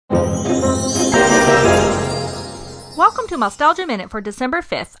Welcome to Mousetalgia Minute for December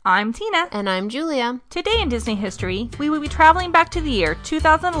 5th. I'm Tina. And I'm Julia. Today in Disney history, we will be traveling back to the year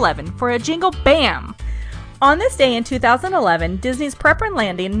 2011 for a jingle bam! On this day in 2011, Disney's Prepper and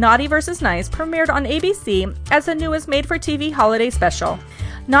Landing Naughty vs. Nice premiered on ABC as the newest made-for-TV holiday special.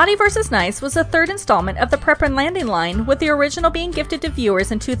 Naughty vs. Nice was the third installment of the Prepper and Landing line, with the original being gifted to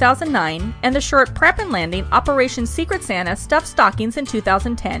viewers in 2009 and the short Prep and Landing Operation Secret Santa stuffed stockings in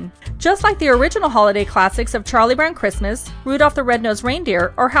 2010. Just like the original holiday classics of Charlie Brown Christmas, Rudolph the Red-Nosed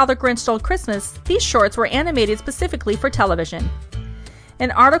Reindeer, or How the Grinch Stole Christmas, these shorts were animated specifically for television.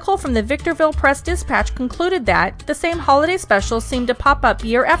 An article from the Victorville Press-Dispatch concluded that the same holiday specials seem to pop up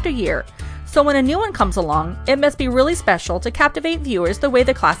year after year, so when a new one comes along, it must be really special to captivate viewers the way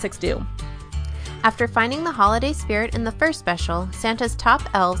the classics do. After finding the holiday spirit in the first special, Santa's top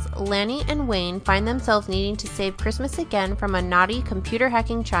elves, Lanny and Wayne, find themselves needing to save Christmas again from a naughty computer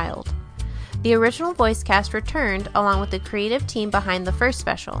hacking child. The original voice cast returned along with the creative team behind the first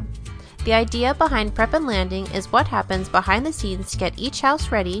special. The idea behind Prep and Landing is what happens behind the scenes to get each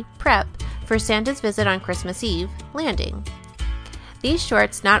house ready, prep, for Santa's visit on Christmas Eve, Landing. These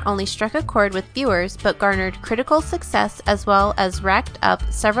shorts not only struck a chord with viewers, but garnered critical success as well as racked up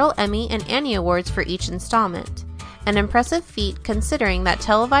several Emmy and Annie Awards for each installment. An impressive feat considering that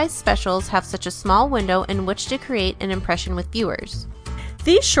televised specials have such a small window in which to create an impression with viewers.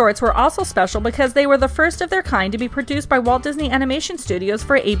 These shorts were also special because they were the first of their kind to be produced by Walt Disney Animation Studios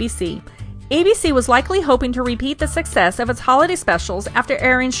for ABC. ABC was likely hoping to repeat the success of its holiday specials after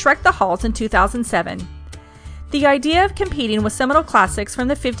airing Shrek the Halls in 2007. The idea of competing with seminal classics from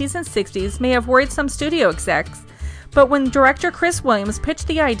the 50s and 60s may have worried some studio execs, but when director Chris Williams pitched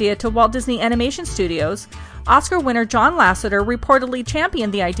the idea to Walt Disney Animation Studios, Oscar winner John Lasseter reportedly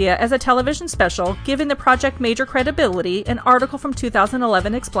championed the idea as a television special, giving the project major credibility, an article from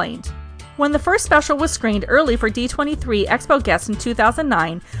 2011 explained. When the first special was screened early for D23 Expo guests in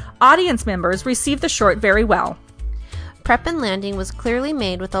 2009, audience members received the short very well. Prep and Landing was clearly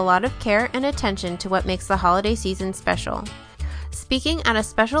made with a lot of care and attention to what makes the holiday season special. Speaking at a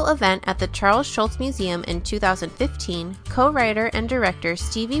special event at the Charles Schulz Museum in 2015, co-writer and director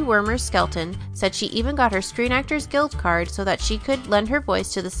Stevie Wormer-Skelton said she even got her Screen Actors Guild card so that she could lend her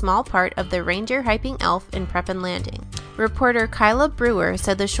voice to the small part of the reindeer hyping elf in Prep and Landing. Reporter Kyla Brewer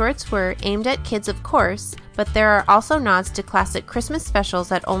said the shorts were aimed at kids, of course, but there are also nods to classic Christmas specials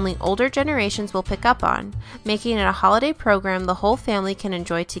that only older generations will pick up on, making it a holiday program the whole family can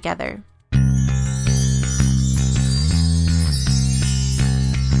enjoy together.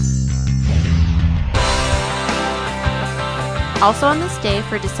 Also on this day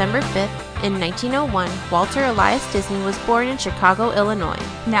for December 5th, in 1901, Walter Elias Disney was born in Chicago, Illinois.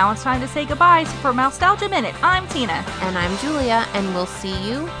 Now it's time to say goodbye, so for Mousetalgia Minute, I'm Tina. And I'm Julia, and we'll see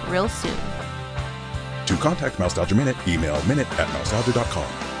you real soon. To contact Mousetalgia Minute, email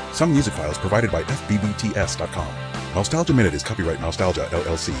minute@mousetalgia.com. Some music files provided by fbbts.com. Mousetalgia Minute is copyright Mousetalgia,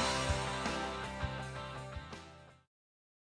 LLC.